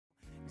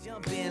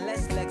Jump in,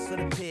 let's flex for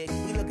the pic.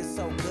 We looking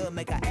so good,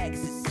 make our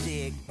exit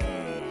stick.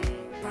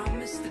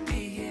 Promise to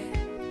be here,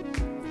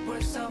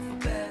 worse off for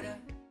better.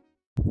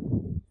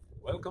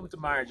 Welcome to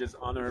Marriages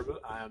Honourable.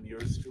 I am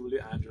yours truly,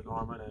 Andrew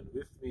Norman, and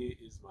with me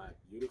is my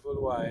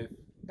beautiful wife,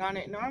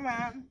 Donnet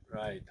Norman.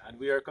 Right, and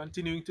we are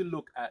continuing to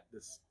look at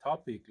this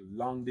topic,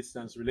 long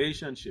distance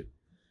relationship.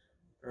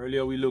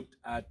 Earlier we looked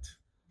at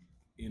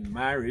in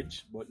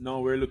marriage, but now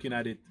we're looking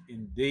at it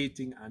in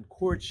dating and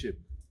courtship.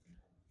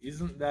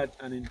 Isn't that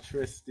an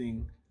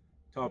interesting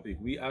topic?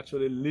 We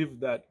actually live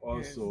that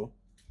also.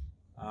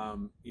 Yes.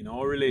 In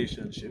our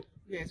relationship.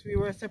 Yes, we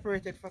were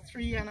separated for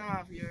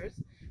 3.5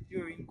 years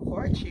during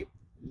courtship.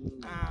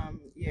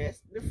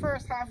 Yes, the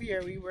first half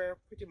year we were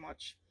pretty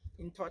much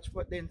in touch,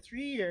 but then 3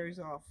 years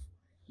of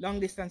long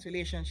distance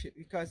relationship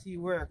because he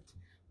worked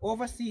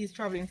overseas,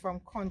 traveling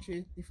from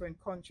different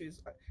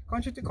countries,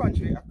 country to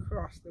country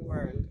across the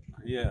world.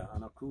 Yeah,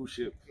 on a cruise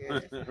ship.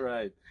 Yes.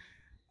 Right.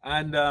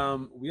 And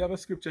we have a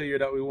scripture here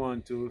that we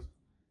want to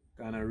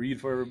kind of read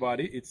for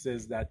everybody. It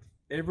says that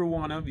every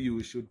one of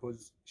you should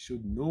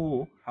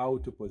know how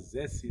to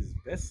possess his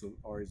vessel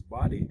or his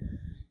body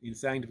in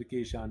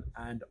sanctification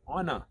and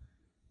honor.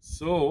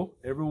 So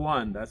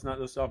everyone, that's not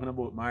just talking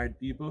about married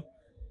people,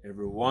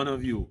 every one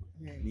of you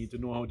need to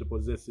know how to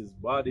possess his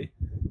body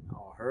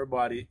or her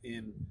body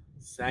in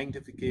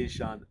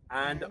sanctification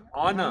and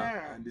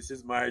honor. And this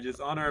is Marriages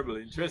Honourable.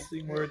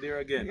 Interesting word there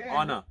again,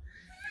 honor.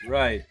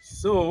 Right.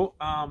 So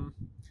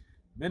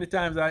many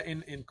times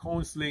in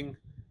counseling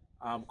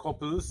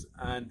couples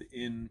and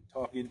in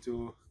talking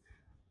to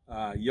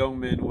young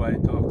men who I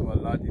talk to a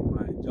lot in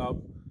my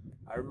job,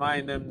 I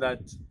remind them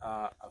that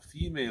a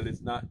female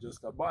is not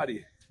just a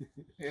body.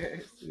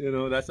 Yes. You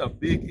know, that's a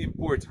big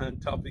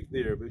important topic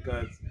there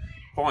because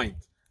when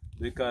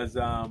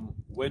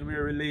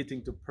we're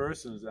relating to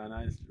persons, and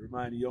I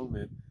remind young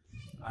men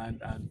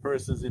and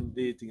persons in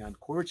dating and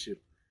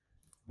courtship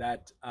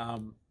that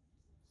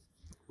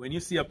when you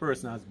see a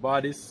person as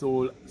body,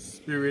 soul,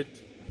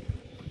 spirit,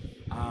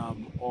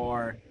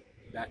 or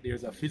that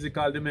there's a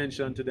physical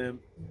dimension to them,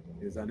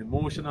 there's an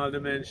emotional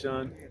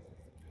dimension,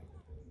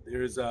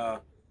 there's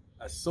a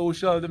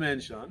social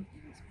dimension,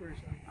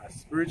 a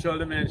spiritual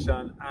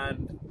dimension,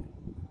 and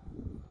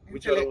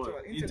which other one?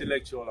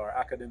 Intellectual or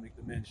academic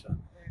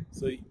dimension.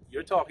 So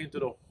you're talking to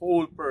the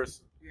whole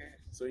person.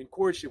 So in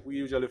courtship, we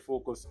usually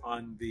focus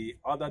on the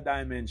other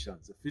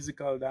dimensions. The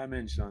physical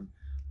dimension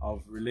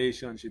of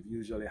relationship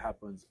usually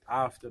happens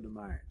after the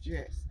marriage.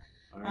 Yes.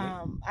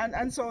 Right.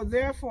 And so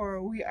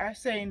therefore we are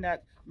saying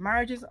that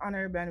marriage is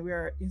honorable, and we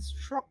are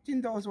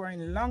instructing those who are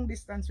in long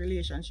distance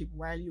relationship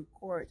while you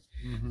court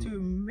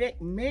to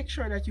make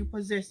sure that you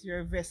possess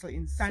your vessel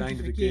in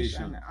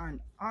sanctification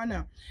and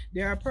honor.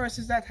 There are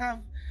persons that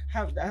have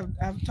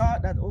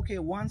thought that, okay,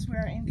 once we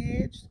are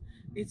engaged,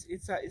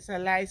 it's a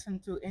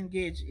license to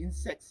engage in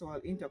sexual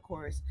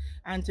intercourse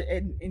and to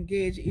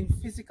engage in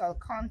physical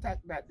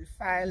contact that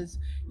defiles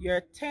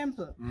your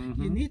temple.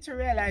 You need to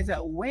realize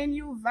that when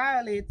you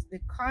violate the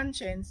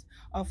conscience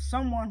of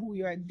someone who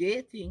you are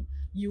dating,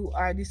 you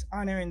are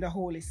dishonoring the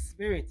Holy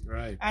Spirit.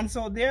 Right. And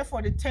so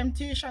therefore the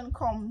temptation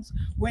comes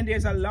when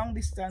there's a long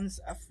distance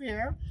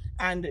affair,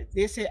 and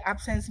they say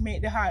absence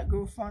make the heart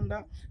grow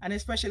fonder, and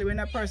especially when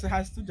a person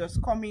has to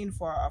just come in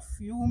for a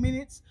few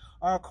minutes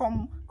or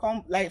come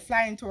like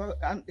fly into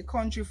the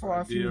country for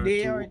a few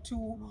days or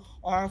two,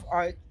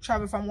 or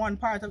travel from one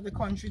part of the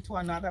country to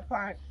another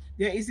part.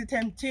 There is a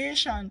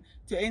temptation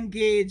to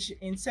engage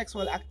in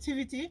sexual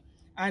activity.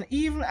 And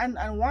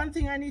one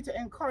thing I need to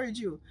encourage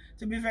you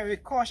to be very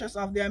cautious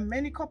of, there are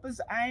many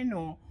couples I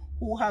know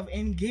who have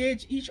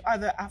engaged each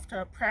other after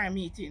a prayer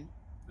meeting.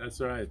 That's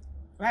right.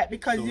 Right,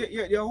 because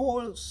your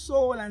whole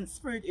soul and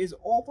spirit is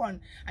open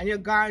and your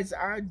guards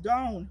are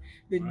down.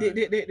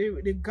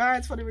 The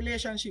guards for the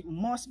relationship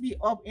must be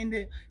up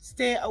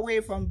stay away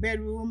from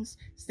bedrooms,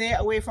 stay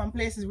away from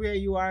places where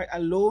you are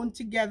alone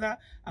together,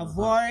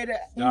 avoid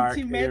dark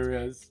intimate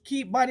areas.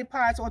 Keep body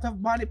parts out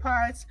of body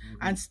parts,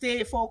 and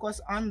stay focused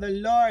on the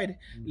Lord.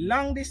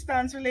 Long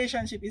distance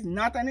relationship is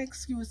not an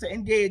excuse to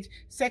engage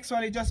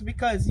sexually just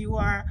because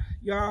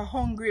you're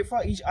hungry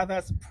for each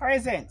other's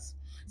presence.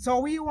 So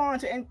we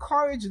want to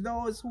encourage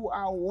those who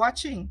are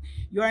watching.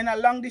 You're in a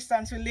long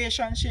distance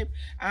relationship.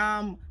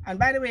 And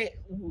by the way,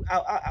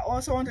 I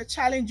also want to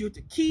challenge you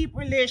to keep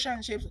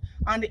relationships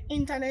on the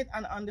internet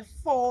and on the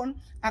phone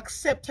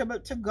acceptable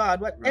to God.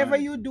 Whatever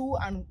you do,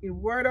 and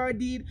in word or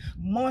deed,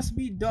 must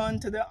be done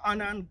to the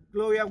honor and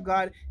glory of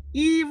God,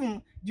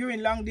 even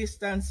during long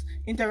distance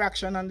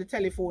interaction on the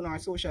telephone or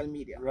social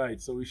media. Right,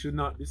 so we should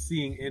not be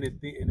seeing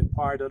anything in the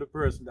part of the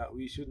person that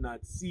we should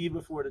not see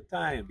before the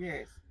time.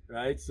 Yes.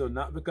 Right, so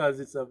not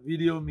because it's a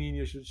video mean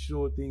you should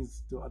show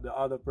things to the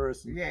other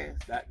person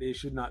that they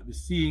should not be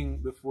seeing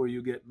before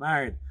you get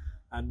married.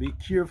 And be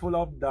careful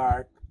of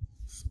dark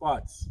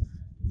spots.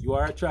 You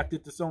are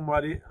attracted to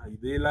somebody,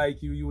 they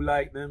like you, you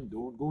like them.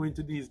 Don't go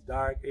into these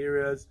dark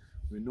areas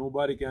where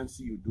nobody can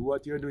see you. Do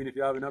what you're doing. If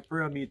you're having a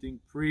prayer meeting,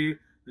 pray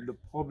in the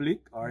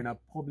public or in a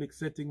public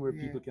setting where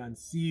people can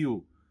see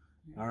you.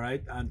 All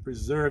right, and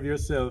preserve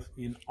yourself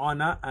in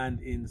honor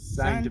and in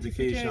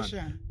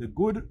sanctification. The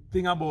good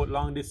thing about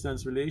long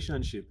distance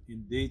relationship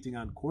in dating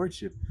and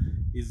courtship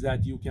is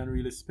that you can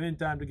really spend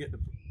time to get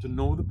to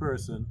know the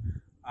person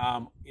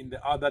in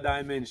the other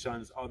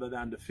dimensions other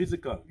than the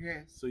physical.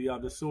 Yes. So you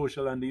have the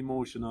social and the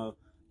emotional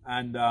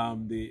and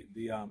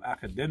the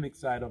academic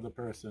side of the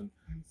person,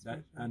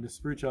 and the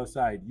spiritual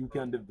side. You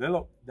can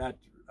develop that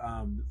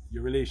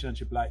your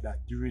relationship like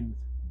that during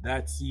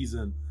that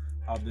season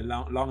of the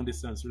long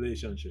distance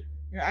relationship.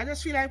 Yeah, I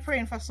just feel like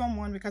praying for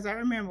someone, because I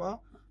remember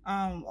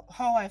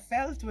how I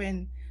felt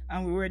when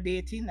we were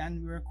dating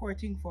and we were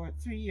courting for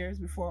 3 years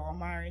before our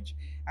marriage.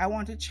 I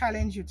want to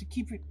challenge you to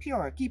keep it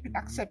pure, keep it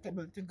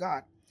acceptable to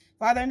God.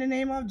 Father, in the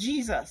name of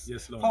Jesus,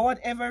 yes, Lord, for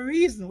whatever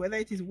reason, whether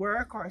it is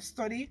work or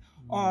study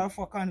or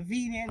for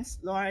convenience,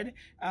 Lord,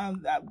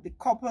 the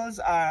couples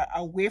are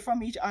away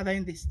from each other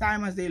in this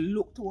time as they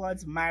look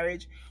towards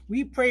marriage.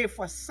 We pray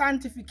for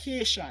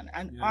sanctification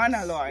and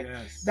honor, Lord,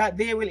 that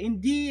they will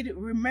indeed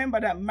remember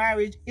that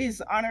marriage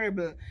is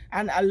honorable,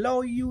 and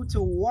allow you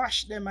to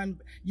wash them and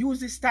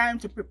use this time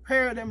to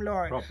prepare them,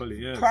 Lord,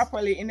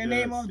 properly. In the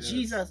name of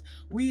Jesus,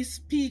 we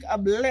speak a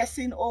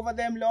blessing over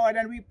them, Lord,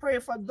 and we pray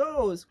for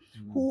those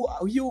who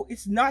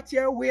it's not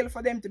your will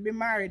for them to be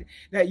married,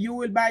 that you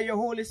will by your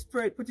Holy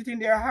Spirit put it in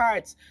their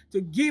hearts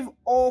to give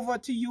over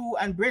to you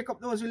and break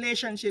up those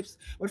relationships.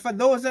 But for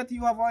those that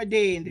you have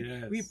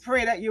ordained, we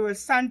pray that you will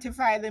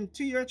sanctify them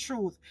to your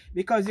truth,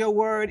 because your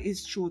word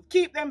is truth.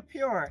 Keep them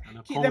pure,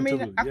 keep them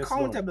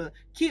accountable,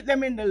 keep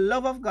them in the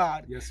love of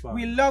God.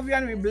 We love you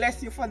and we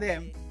bless you for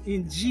them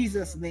in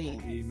Jesus' name.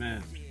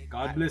 Amen.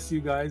 God bless you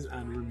guys,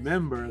 and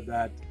remember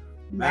that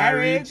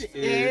marriage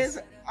is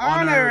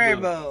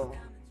honorable.